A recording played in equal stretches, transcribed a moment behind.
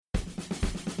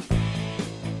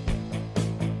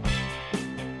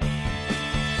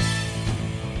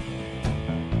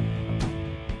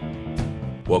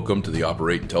Welcome to the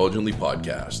Operate Intelligently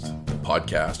podcast, the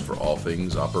podcast for all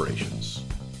things operations.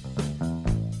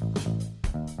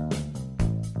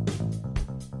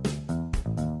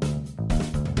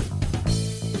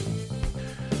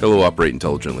 Hello, Operate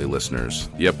Intelligently listeners.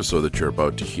 The episode that you're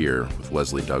about to hear with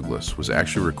Leslie Douglas was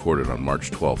actually recorded on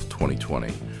March 12th,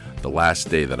 2020, the last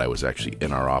day that I was actually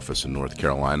in our office in North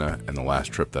Carolina and the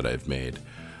last trip that I've made.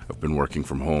 I've been working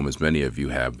from home, as many of you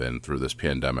have been, through this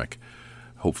pandemic.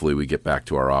 Hopefully we get back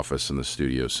to our office in the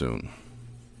studio soon.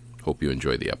 Hope you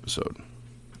enjoy the episode.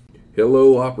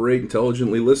 Hello, Operate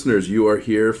Intelligently listeners. You are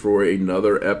here for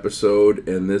another episode,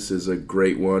 and this is a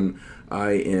great one.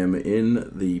 I am in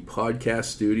the podcast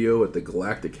studio at the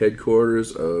Galactic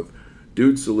headquarters of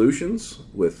Dude Solutions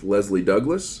with Leslie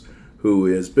Douglas, who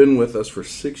has been with us for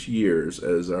 6 years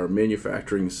as our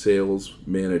manufacturing sales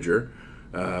manager,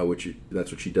 which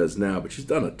that's what she does now, but she's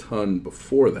done a ton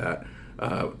before that.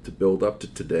 To build up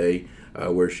to today,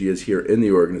 where she is here in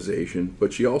the organization.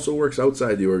 But she also works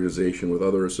outside the organization with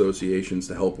other associations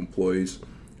to help employees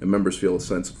and members feel a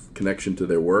sense of connection to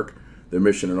their work, their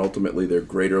mission, and ultimately their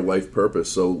greater life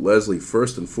purpose. So, Leslie,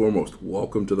 first and foremost,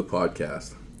 welcome to the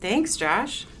podcast. Thanks,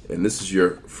 Josh. And this is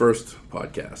your first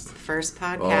podcast. First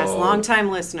podcast,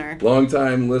 long-time listener.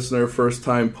 Long-time listener,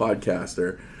 first-time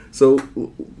podcaster. So,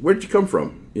 where did you come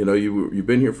from? You know, you've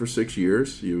been here for 6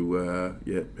 years. You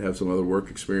have some other work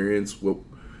experience.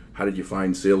 How did you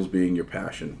find sales being your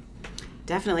passion?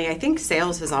 Definitely. I think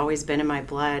sales has always been in my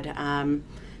blood.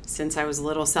 Since I was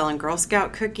little, selling Girl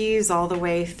Scout cookies all the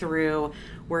way through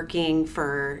working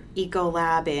for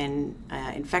Ecolab in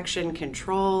infection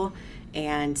control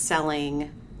and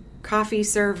selling coffee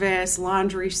service,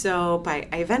 laundry soap. I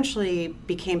eventually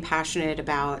became passionate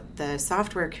about the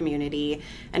software community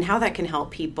and how that can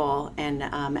help people, and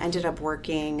ended up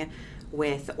working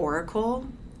with Oracle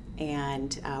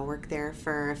and worked there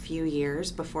for a few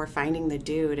years before finding The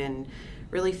Dude, and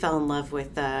really fell in love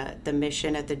with the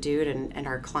mission at The Dude and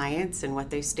our clients and what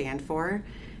they stand for.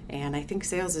 And I think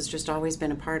sales has just always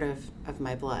been a part of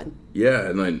my blood. Yeah,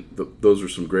 and then those are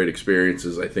some great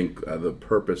experiences. I think the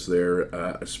purpose there,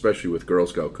 especially with Girl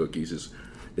Scout cookies,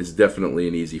 is definitely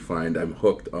an easy find. I'm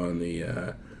hooked on the,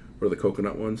 what are the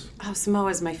coconut ones? Oh,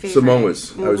 Samoa's my favorite.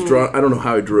 Samoa's. Mm-hmm. I don't know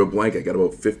how I drew a blank. I got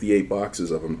about 58 boxes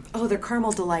of them. Oh, they're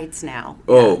Caramel Delights now.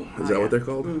 Oh, is that what they're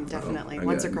called? Definitely.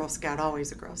 Once a Girl Scout,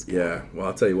 always a Girl Scout. Yeah. Well,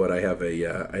 I'll tell you what. I have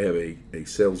a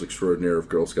sales extraordinaire of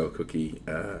Girl Scout cookie.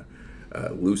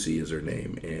 Lucy is her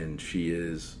name, and she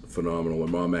is phenomenal.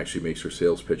 My mom actually makes her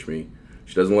sales pitch me.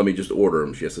 She doesn't let me just order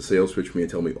them. She has to sales pitch me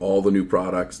and tell me all the new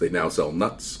products. They now sell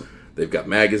nuts. They've got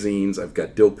magazines. I've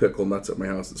got dill pickle nuts at my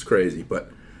house. It's crazy.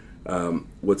 But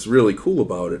what's really cool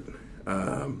about it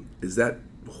is that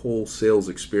whole sales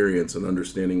experience and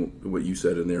understanding what you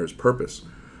said in there is purpose.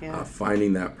 Yeah.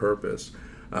 Finding that purpose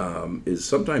is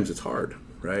sometimes it's hard,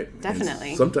 right? Definitely.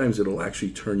 And sometimes it'll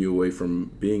actually turn you away from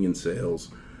being in sales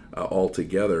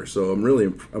altogether. So I'm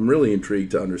really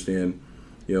intrigued to understand,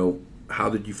 how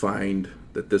did you find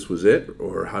that this was it,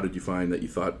 or how did you find that you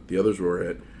thought the others were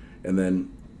it, and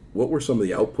then what were some of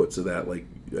the outputs of that? Like,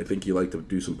 I think you like to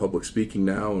do some public speaking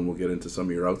now, and we'll get into some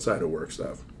of your outside of work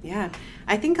stuff. Yeah,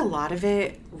 I think a lot of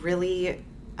it really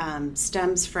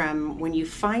stems from when you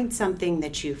find something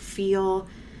that you feel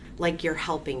like you're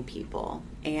helping people,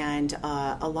 and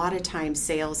a lot of times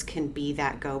sales can be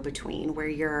that go-between where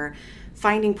you're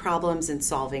finding problems and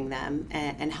solving them,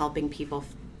 and helping people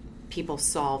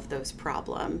solve those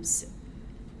problems,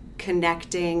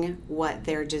 connecting what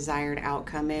their desired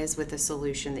outcome is with a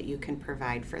solution that you can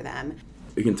provide for them.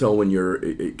 You can tell when your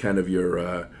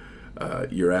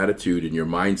attitude and your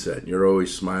mindset. You're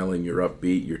always smiling. You're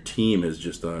upbeat. Your team has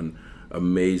just done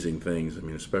amazing things. I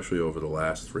mean, especially over the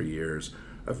last 3 years,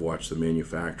 I've watched the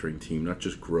manufacturing team not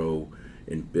just grow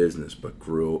in business, but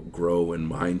grow in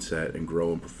mindset and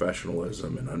grow in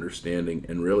professionalism and understanding,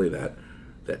 and really that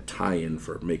tie-in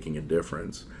for making a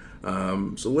difference.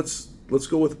 So let's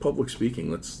go with public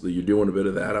speaking. You're doing a bit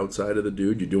of that outside of The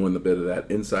Dude. You're doing a bit of that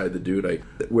inside The Dude.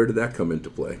 Where did that come into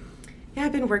play? Yeah,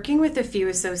 I've been working with a few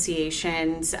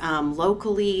associations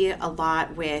locally, a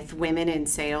lot with women in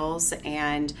sales,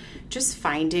 and just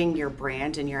finding your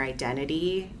brand and your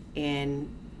identity in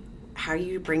how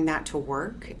you bring that to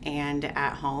work and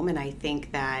at home. And I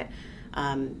think that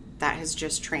that has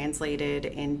just translated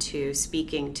into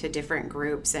speaking to different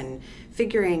groups and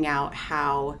figuring out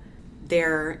how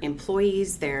their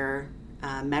employees, their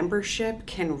membership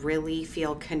can really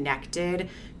feel connected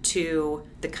to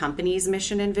the company's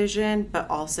mission and vision, but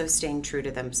also staying true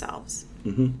to themselves.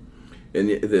 Mm-hmm. And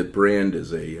the brand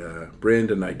is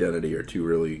brand and identity are two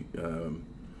really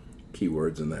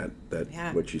keywords in that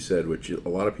Yeah. what you said, which a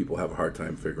lot of people have a hard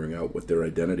time figuring out what their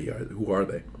identity are. Who are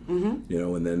they?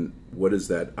 Mm-hmm. And then what does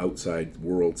that outside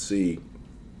world see?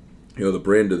 The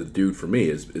brand of the dude for me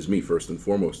is me first and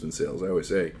foremost in sales. I always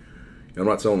say, I'm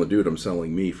not selling the dude, I'm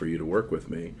selling me for you to work with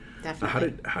me.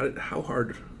 Definitely. How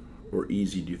hard or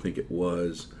easy do you think it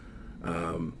was?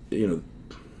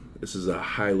 This is a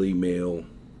highly male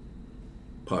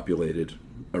populated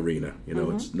arena.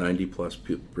 It's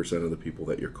 90+% of the people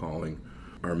that you're calling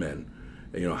are men.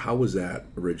 How was that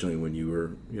originally when you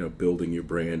were, building your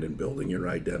brand and building your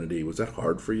identity? Was that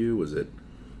hard for you? Was it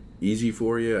easy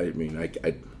for you? I mean,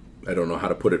 I don't know how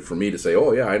to put it for me to say,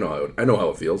 oh yeah, I know how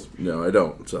it feels. No, I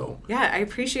don't. So yeah, I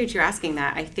appreciate you asking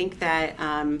that. I think that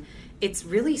it's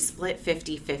really split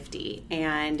 50-50,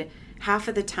 and half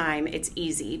of the time it's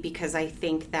easy because I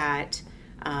think that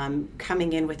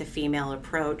coming in with a female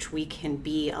approach, we can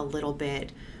be a little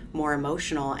bit more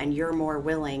emotional, and you're more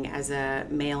willing as a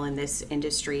male in this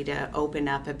industry to open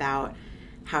up about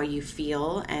how you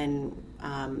feel and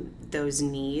those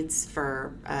needs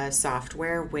for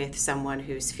software with someone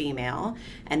who's female,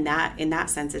 and that in that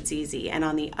sense it's easy. And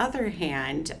on the other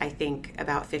hand, I think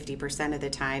about 50% of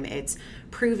the time it's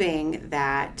proving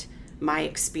that my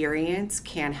experience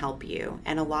can help you,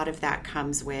 and a lot of that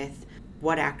comes with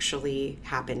what actually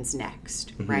happens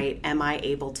next, right? Am I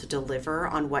able to deliver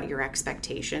on what your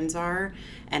expectations are?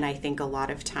 And I think a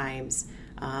lot of times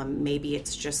maybe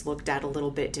it's just looked at a little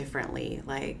bit differently.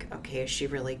 Like, okay, is she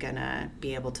really gonna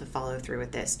be able to follow through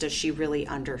with this? Does she really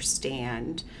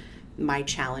understand my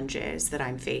challenges that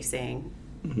I'm facing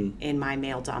in my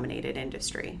male-dominated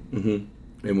industry?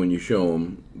 And when you show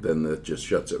them, then that just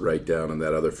shuts it right down, and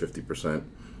that other 50%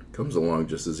 comes along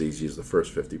just as easy as the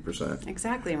first 50%.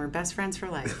 Exactly, and we're best friends for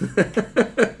life.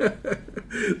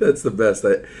 That's the best.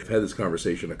 I've had this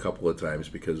conversation a couple of times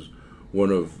because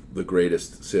one of the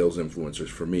greatest sales influencers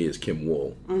for me is Kim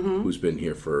Wool, who's been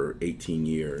here for 18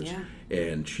 years. Yeah.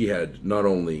 And she had, not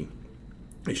only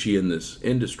is she in this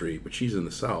industry, but she's in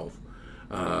the South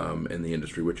in the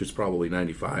industry, which is probably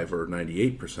 95 or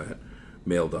 98%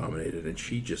 male dominated, and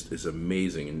she just is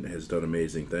amazing and has done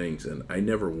amazing things. And I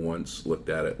never once looked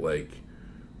at it like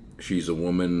she's a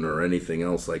woman or anything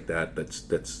else like that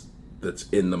that's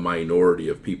in the minority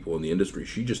of people in the industry.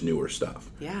 She just knew her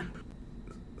stuff. Yeah.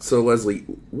 So Leslie,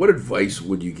 what advice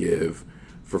would you give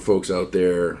for folks out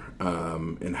there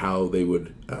and how they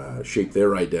would shape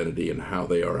their identity and how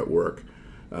they are at work,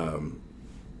 and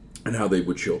how they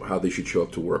should show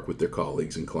up to work with their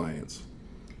colleagues and clients?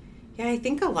 Yeah, I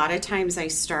think a lot of times I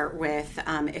start with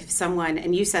if someone,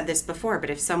 and you said this before, but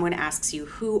if someone asks you,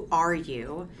 who are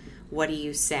you? What do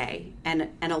you say? And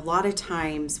a lot of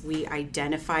times we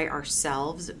identify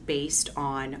ourselves based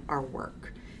on our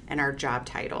work and our job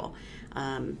title.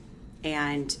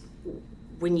 And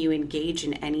when you engage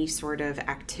in any sort of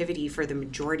activity for the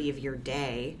majority of your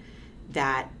day,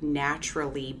 that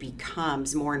naturally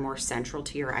becomes more and more central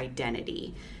to your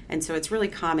identity. And so it's really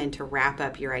common to wrap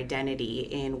up your identity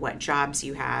in what jobs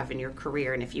you have in your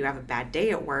career. And if you have a bad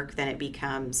day at work, then it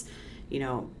becomes,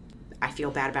 I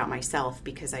feel bad about myself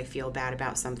because I feel bad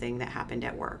about something that happened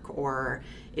at work. Or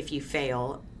if you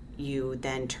fail, you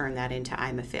then turn that into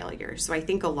I'm a failure. So I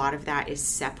think a lot of that is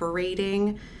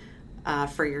separating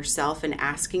for yourself and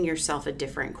asking yourself a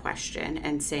different question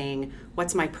and saying,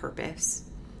 what's my purpose?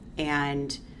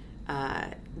 And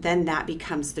then that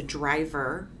becomes the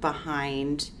driver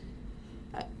behind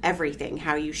everything,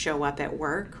 how you show up at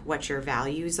work, what your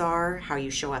values are, how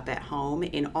you show up at home,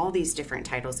 in all these different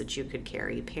titles that you could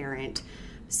carry: parent,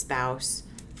 spouse,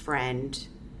 friend,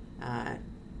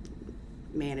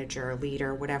 manager,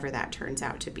 leader, whatever that turns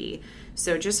out to be.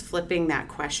 So just flipping that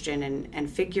question and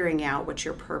figuring out what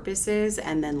your purpose is,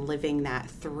 and then living that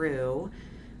through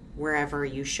wherever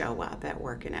you show up at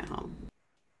work and at home.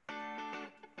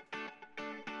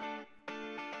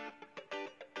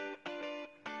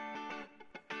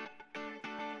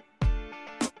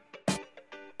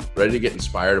 Ready to get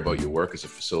inspired about your work as a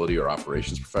facility or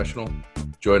operations professional?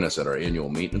 Join us at our annual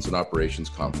Maintenance and Operations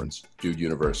Conference, Dude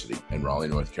University, in Raleigh,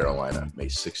 North Carolina, May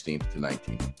 16th to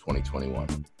 19th,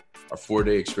 2021. Our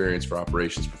 4-day experience for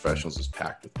operations professionals is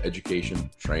packed with education,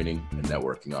 training, and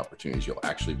networking opportunities you'll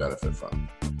actually benefit from.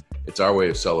 It's our way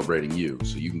of celebrating you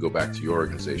so you can go back to your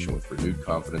organization with renewed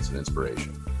confidence and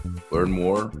inspiration. Learn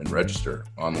more and register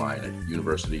online at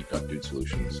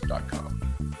university.dudesolutions.com.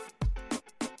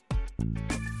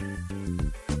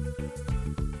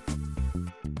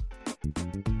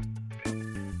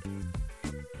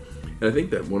 And I think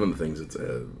that one of the things that's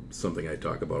something I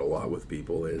talk about a lot with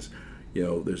people is,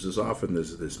 there's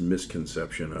this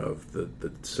misconception of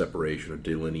the separation or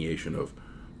delineation of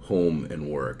home and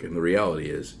work. And the reality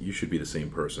is you should be the same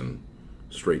person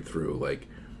straight through. Like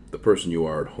the person you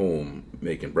are at home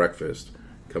making breakfast,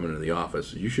 coming into the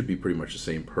office, you should be pretty much the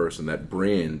same person. That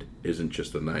brand isn't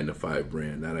just a 9-to-5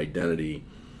 brand. That identity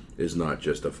is not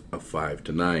just a 5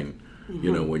 to 9.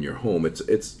 When you're home,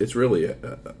 it's really a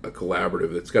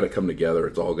collaborative. It's got to come together.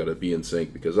 It's all got to be in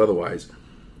sync, because otherwise,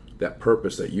 that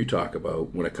purpose that you talk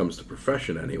about, when it comes to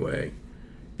profession anyway,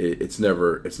 it's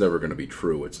never going to be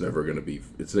true. It's never going to be.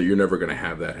 You're never going to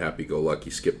have that happy-go-lucky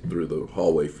skip through the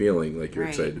hallway feeling like you're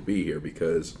excited to be here,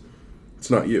 because it's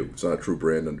not you. It's not a true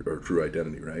brand or true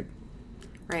identity, right?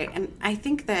 Right. And I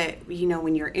think that,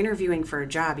 when you're interviewing for a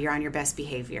job, you're on your best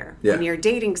behavior. Yeah. When you're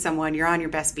dating someone, you're on your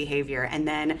best behavior. And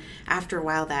then after a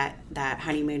while, that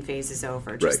honeymoon phase is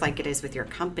over, just like it is with your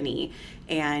company.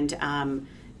 And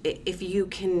if you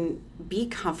can be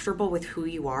comfortable with who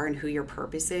you are and who your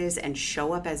purpose is and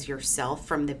show up as yourself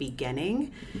from the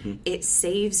beginning, it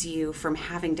saves you from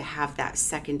having to have that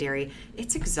secondary.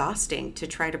 It's exhausting to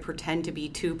try to pretend to be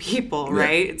two people,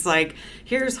 right? It's like,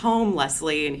 here's home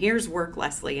Leslie and here's work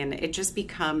Leslie, and it just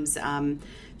becomes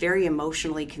very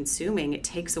emotionally consuming. It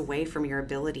takes away from your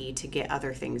ability to get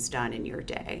other things done in your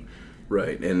day.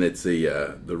 Right, and it's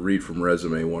the Read from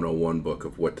Resume 101 book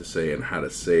of what to say and how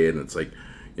to say it, and it's like,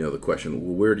 the question,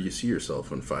 well, where do you see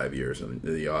yourself in 5 years? And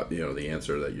the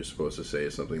answer that you're supposed to say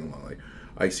is something along like,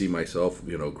 I see myself,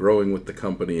 growing with the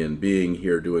company and being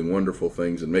here, doing wonderful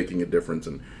things and making a difference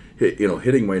and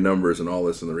hitting my numbers and all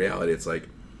this. And the reality, it's like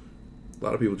a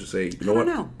lot of people just say, I don't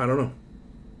know.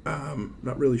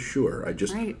 Not really sure.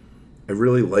 I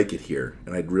really like it here,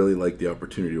 and I'd really like the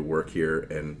opportunity to work here,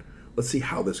 and let's see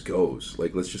how this goes.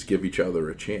 Like, let's just give each other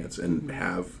a chance and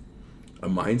have a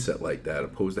mindset like that,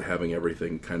 opposed to having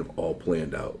everything kind of all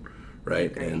planned out,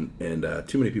 right? And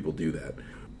too many people do that.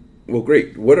 Well,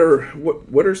 great. What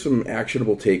are some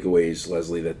actionable takeaways,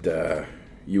 Leslie, that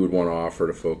you would want to offer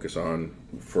to focus on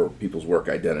for people's work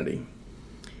identity?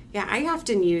 Yeah, I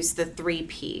often use the 3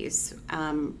 Ps: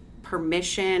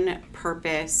 permission,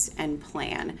 purpose, and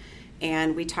plan.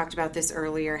 And we talked about this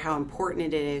earlier, how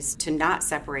important it is to not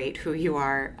separate who you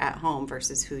are at home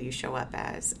versus who you show up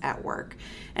as at work.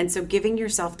 And so giving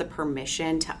yourself the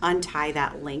permission to untie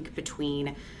that link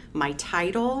between my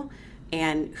title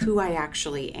and who I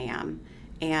actually am.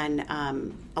 And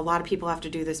a lot of people have to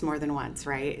do this more than once,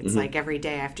 right? It's like every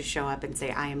day I have to show up and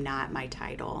say, I am not my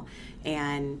title.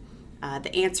 And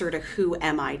the answer to who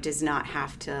am I does not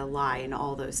have to lie in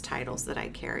all those titles that I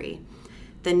carry.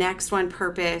 The next one,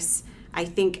 purpose, I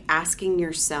think asking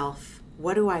yourself,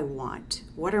 what do I want?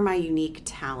 What are my unique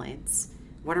talents?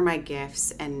 What are my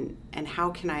gifts? And how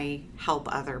can I help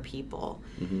other people?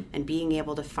 And being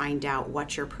able to find out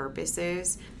what your purpose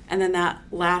is. And then that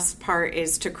last part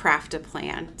is to craft a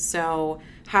plan. So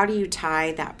how do you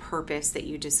tie that purpose that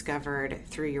you discovered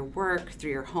through your work,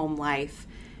 through your home life,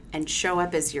 and show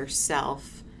up as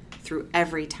yourself through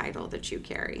every title that you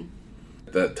carry?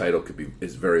 That title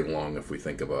is very long if we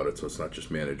think about it. So it's not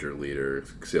just manager, leader,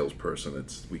 salesperson.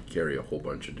 We carry a whole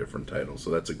bunch of different titles.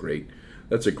 So that's a great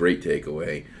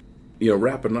takeaway.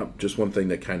 Wrapping up, just one thing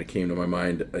that kind of came to my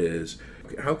mind is,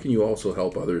 how can you also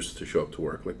help others to show up to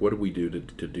work? Like, what do we do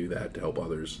to do that, to help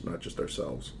others, not just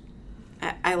ourselves?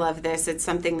 I love this. It's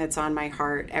something that's on my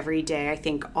heart every day. I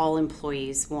think all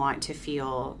employees want to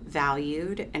feel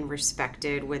valued and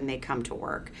respected when they come to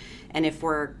work. And if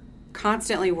we're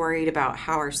constantly worried about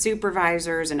how our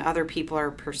supervisors and other people are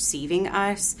perceiving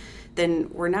us, then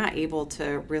we're not able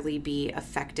to really be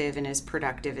effective and as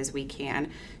productive as we can.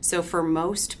 So for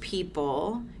most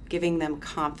people, giving them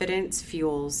confidence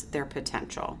fuels their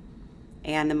potential.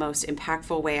 And the most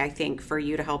impactful way, I think, for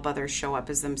you to help others show up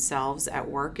as themselves at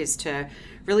work is to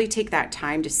really take that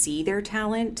time to see their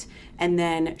talent and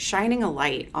then shining a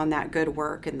light on that good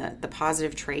work and the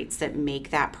positive traits that make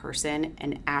that person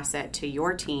an asset to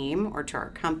your team or to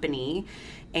our company.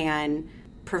 And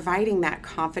providing that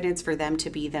confidence for them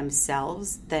to be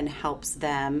themselves then helps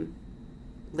them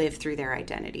live through their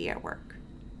identity at work.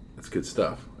 That's good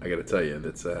stuff. I got to tell you,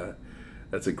 that's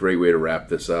a great way to wrap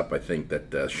this up. I think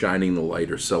that shining the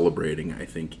light or celebrating, I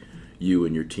think you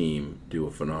and your team do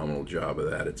a phenomenal job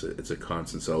of that. It's a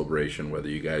constant celebration, whether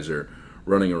you guys are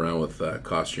running around with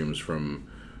costumes from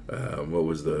what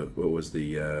was the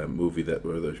movie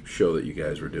or the show that you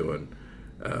guys were doing?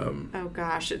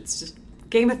 It's just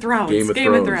Game of Thrones.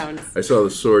 Game of Thrones. I saw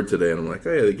the sword today, and I'm like,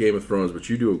 oh yeah, the Game of Thrones. But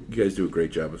you guys do a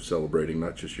great job of celebrating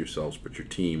not just yourselves, but your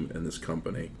team and this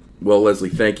company. Well, Leslie,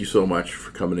 thank you so much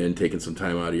for coming in, taking some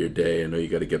time out of your day. I know you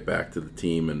got to get back to the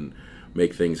team and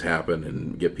make things happen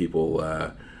and get people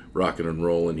rocking and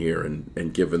rolling here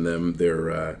and giving them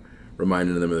their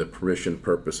reminding them of the permission,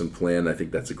 purpose, and plan. I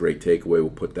think that's a great takeaway. We'll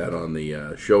put that on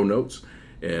the show notes.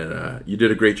 And you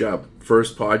did a great job.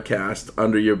 First podcast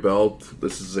under your belt.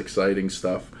 This is exciting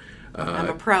stuff. I'm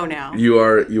a pro now. You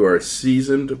are a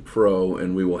seasoned pro,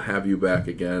 and we will have you back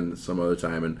again some other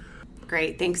time. And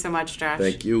great. Thanks so much, Josh.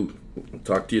 Thank you. We'll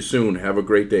talk to you soon. Have a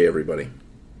great day, everybody.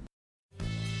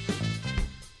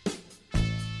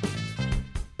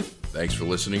 Thanks for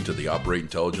listening to the Operate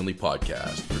Intelligently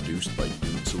podcast, produced by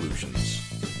Dude Solutions.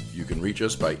 You can reach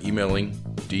us by emailing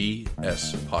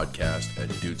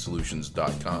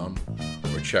dspodcast@dudesolutions.com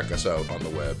or check us out on the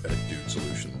web at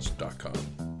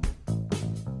dudesolutions.com.